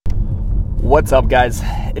What's up, guys?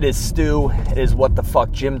 It is Stu. It is What the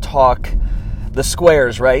Fuck Gym Talk. The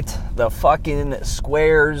squares, right? The fucking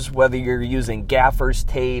squares, whether you're using gaffer's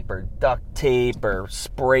tape or duct tape or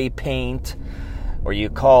spray paint, or you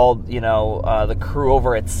called, the crew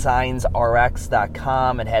over at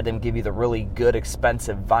signsrx.com and had them give you the really good,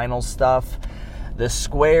 expensive vinyl stuff. The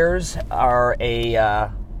squares are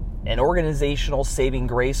an organizational saving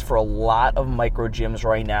grace for a lot of micro gyms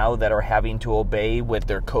right now that are having to obey with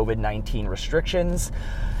their COVID-19 restrictions.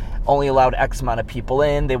 Only allowed X amount of people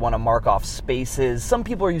in. They want to mark off spaces. Some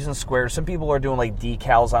people are using squares. Some people are doing like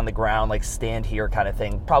decals on the ground, like stand here kind of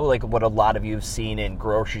thing. Probably like what a lot of you have seen in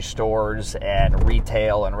grocery stores and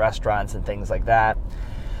retail and restaurants and things like that.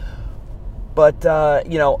 But, a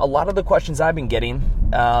lot of the questions I've been getting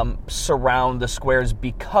surround the squares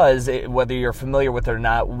because, whether you're familiar with it or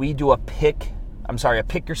not, we do a pick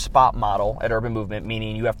your spot model at Urban Movement,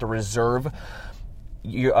 meaning you have to reserve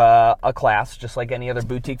a class, just like any other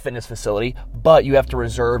boutique fitness facility, but you have to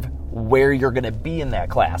reserve where you're going to be in that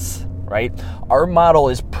class, right? Our model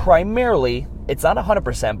is primarily, it's not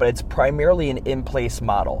 100%, but it's primarily an in-place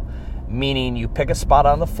model. Meaning you pick a spot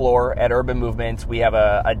on the floor at Urban Movement. We have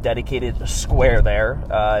a dedicated square there.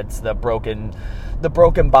 It's the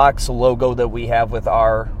broken box logo that we have with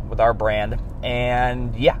our brand.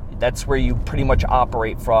 And yeah, that's where you pretty much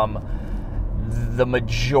operate from the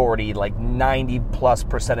majority, like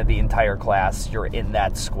 90+% of the entire class. You're in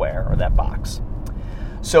that square or that box.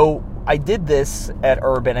 So I did this at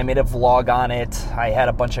Urban. I made a vlog on it. I had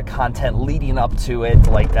a bunch of content leading up to it,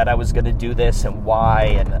 like that I was going to do this and why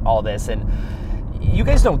and all this. And you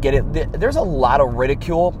guys don't get it. There's a lot of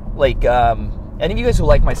ridicule. Like, any of you guys who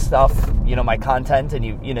like my stuff, my content, and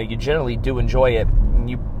you generally do enjoy it,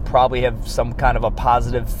 you probably have some kind of a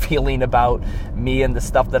positive feeling about me and the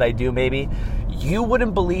stuff that I do, maybe. You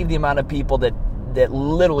wouldn't believe the amount of people that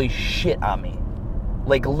literally shit on me.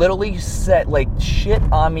 Like literally shit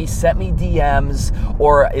on me, sent me DMs,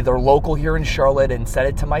 or they're local here in Charlotte and said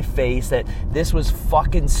it to my face that this was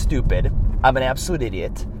fucking stupid. I'm an absolute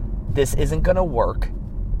idiot. This isn't gonna work.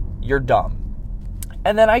 You're dumb.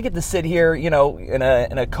 And then I get to sit here, in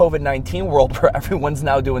a COVID-19 world where everyone's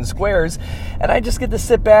now doing squares, and I just get to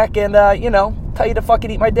sit back and, tell you to fucking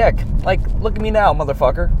eat my dick. Like, look at me now,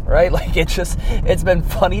 motherfucker, right? Like, it's been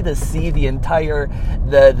funny to see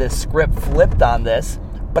the script flipped on this,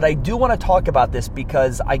 but I do want to talk about this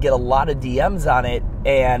because I get a lot of DMs on it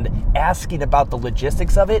and asking about the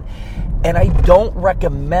logistics of it, and I don't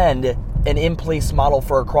recommend an in-place model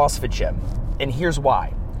for a CrossFit gym, and here's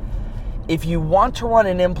why. If you want to run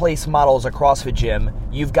an in-place model as a CrossFit gym,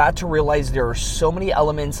 you've got to realize there are so many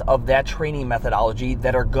elements of that training methodology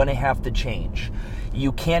that are going to have to change.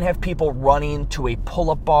 You can't have people running to a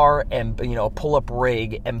pull-up bar and, a pull-up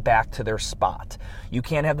rig and back to their spot. You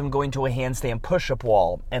can't have them going to a handstand push-up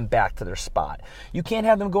wall and back to their spot. You can't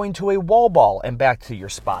have them going to a wall ball and back to your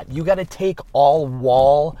spot. You got to take all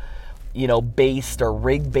wall, based or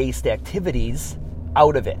rig-based activities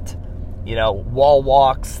out of it. Wall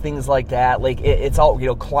walks, things like that. Like it's all,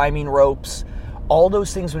 climbing ropes, all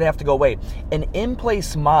those things would have to go away. An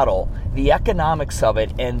in-place model, the economics of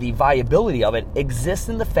it and the viability of it exists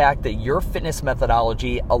in the fact that your fitness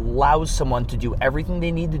methodology allows someone to do everything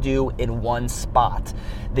they need to do in one spot.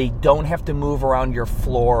 They don't have to move around your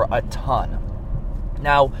floor a ton.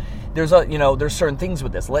 Now, there's certain things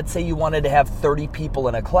with this. Let's say you wanted to have 30 people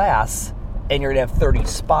in a class and you're going to have 30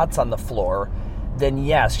 spots on the floor. Then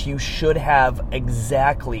yes, you should have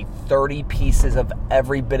exactly 30 pieces of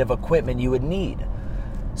every bit of equipment you would need.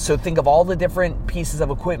 So think of all the different pieces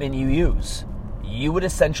of equipment you use. You would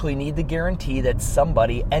essentially need the guarantee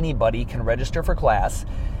that anybody can register for class,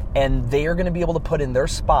 and they are going to be able to put in their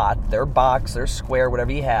spot, their box, their square,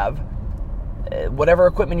 whatever you have, whatever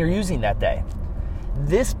equipment you're using that day.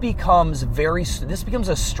 This becomes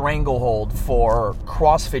a stranglehold for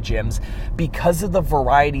CrossFit gyms because of the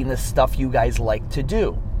variety and the stuff you guys like to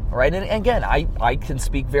do, right? And again, I can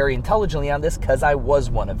speak very intelligently on this because I was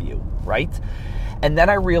one of you, right? And then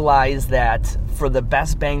I realized that for the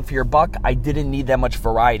best bang for your buck, I didn't need that much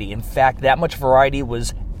variety. In fact, that much variety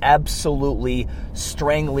was absolutely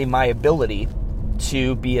strangling my ability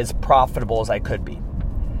to be as profitable as I could be.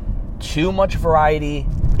 Too much variety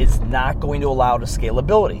is not going to allow the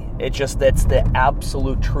scalability. That's the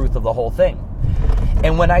absolute truth of the whole thing.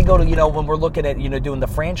 And when I go to, when we're looking at, doing the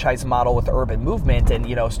franchise model with Urban Movement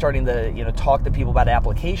and, starting to, talk to people about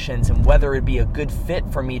applications and whether it'd be a good fit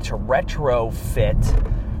for me to retrofit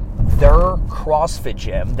their CrossFit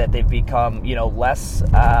gym that they've become, less,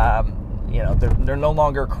 they're no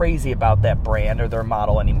longer crazy about that brand or their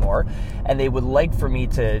model anymore, and they would like for me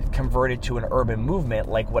to convert it to an urban movement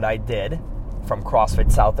like what I did from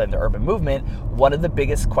CrossFit South End to Urban Movement. One of the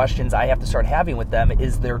biggest questions I have to start having with them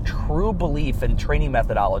is their true belief in training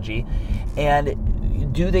methodology,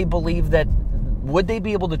 and do they believe that, would they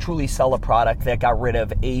be able to truly sell a product that got rid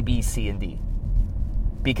of A, B, C, and D?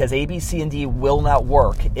 Because A, B, C, and D will not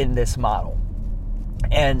work in this model.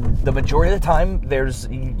 And the majority of the time, there's,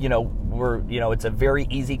 it's a very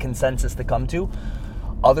easy consensus to come to.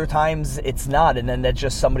 Other times it's not, and then that's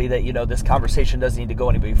just somebody that, this conversation doesn't need to go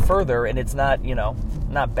any further, and it's not,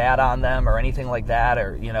 not bad on them or anything like that,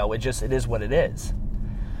 or, it is what it is.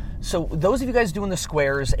 So those of you guys doing the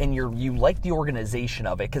squares and you like the organization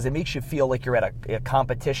of it because it makes you feel like you're at a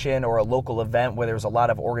competition or a local event where there's a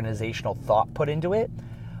lot of organizational thought put into it,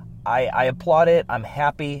 I applaud it. I'm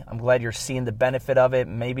happy. I'm glad you're seeing the benefit of it.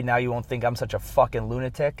 Maybe now you won't think I'm such a fucking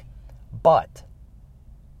lunatic, but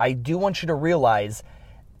I do want you to realize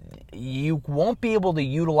you won't be able to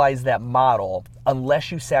utilize that model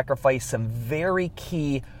unless you sacrifice some very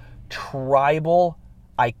key tribal,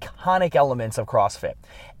 iconic elements of CrossFit.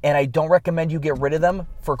 And I don't recommend you get rid of them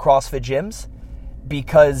for CrossFit gyms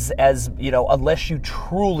because unless you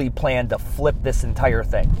truly plan to flip this entire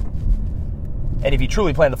thing. And if you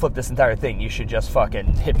truly plan to flip this entire thing, you should just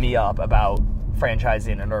fucking hit me up about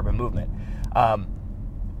franchising an urban movement.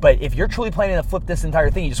 But if you're truly planning to flip this entire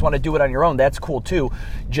thing, you just want to do it on your own, that's cool too.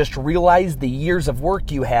 Just realize the years of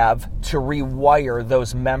work you have to rewire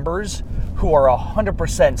those members who are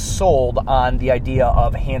 100% sold on the idea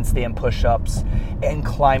of handstand push-ups and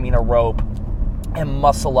climbing a rope and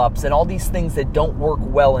muscle-ups and all these things that don't work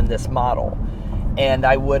well in this model. And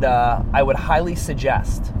I would highly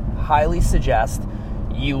suggest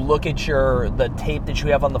you look at the tape that you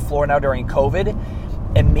have on the floor now during COVID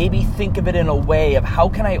and maybe think of it in a way of how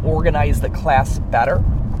can I organize the class better,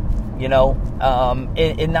 in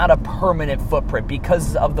not a permanent footprint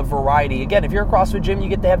because of the variety. Again, if you're a CrossFit gym, you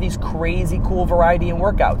get to have these crazy cool variety in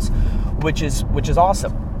workouts, which is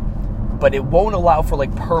awesome. But it won't allow for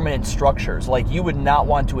like permanent structures. Like you would not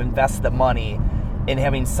want to invest the money in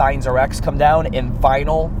having Signs RX come down and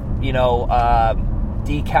vinyl,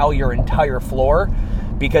 decal your entire floor.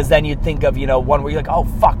 Because then you'd think of, one where you're like, oh,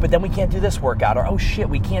 fuck, but then we can't do this workout. Or, oh, shit,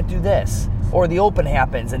 we can't do this. Or the open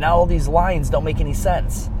happens, and now all these lines don't make any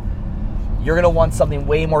sense. You're going to want something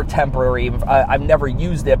way more temporary. I've never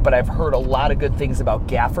used it, but I've heard a lot of good things about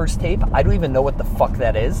gaffer's tape. I don't even know what the fuck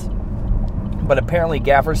that is. But apparently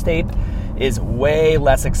gaffer's tape is way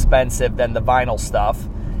less expensive than the vinyl stuff.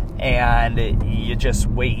 And it's just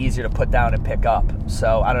way easier to put down and pick up.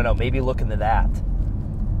 So, I don't know, maybe look into that.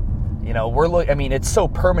 It's so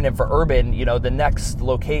permanent for urban, the next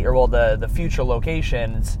the future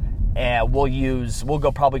locations, and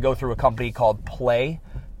we'll probably go through a company called Play,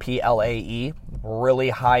 Plae, really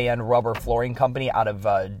high-end rubber flooring company out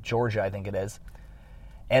of Georgia, I think it is.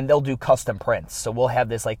 And they'll do custom prints. So we'll have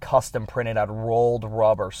this like custom printed out rolled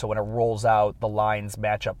rubber. So when it rolls out, the lines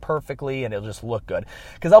match up perfectly and it'll just look good.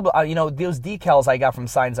 Because those decals I got from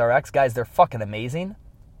Signs RX, guys, they're fucking amazing.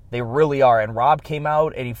 They really are. And Rob came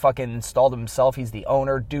out and he fucking installed them himself. He's the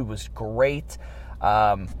owner. Dude was great.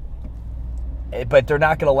 But they're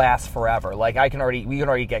not going to last forever. Like we can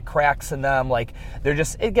already get cracks in them. Like they're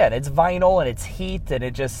just, again, it's vinyl and it's heat and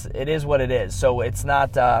it is what it is. So it's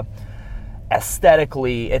not,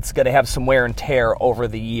 aesthetically, it's going to have some wear and tear over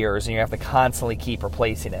the years and you have to constantly keep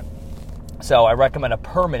replacing it. So I recommend a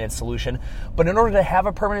permanent solution. But in order to have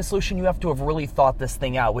a permanent solution, you have to have really thought this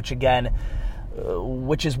thing out, which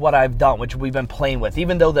is what I've done, which we've been playing with.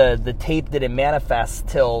 Even though the tape didn't manifest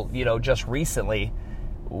till, just recently,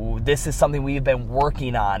 this is something we've been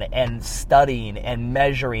working on and studying and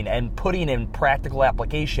measuring and putting in practical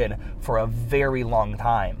application for a very long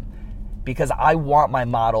time. Because I want my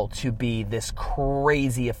model to be this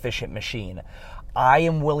crazy efficient machine. I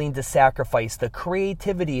am willing to sacrifice the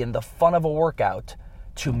creativity and the fun of a workout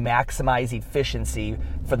to maximize efficiency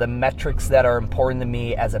for the metrics that are important to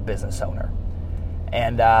me as a business owner.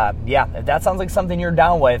 And if that sounds like something you're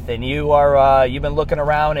down with and you've been looking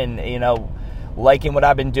around and, liking what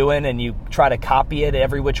I've been doing and you try to copy it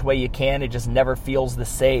every which way you can, it just never feels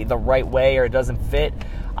the right way or it doesn't fit,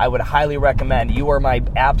 I would highly recommend. You are my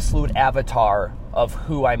absolute avatar of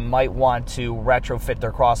who I might want to retrofit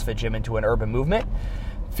their CrossFit gym into an urban movement.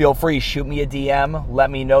 Feel free, shoot me a DM, let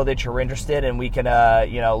me know that you're interested, and we can, at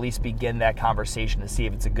least begin that conversation to see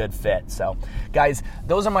if it's a good fit. So, guys,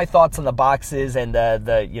 those are my thoughts on the boxes and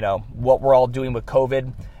what we're all doing with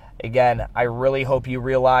COVID. Again, I really hope you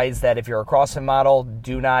realize that if you're a CrossFit model,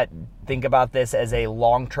 do not think about this as a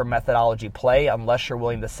long-term methodology play unless you're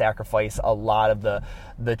willing to sacrifice a lot of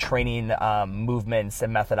the training movements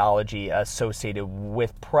and methodology associated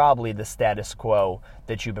with probably the status quo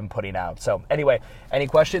that you've been putting out. So anyway, any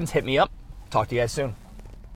questions, hit me up. Talk to you guys soon.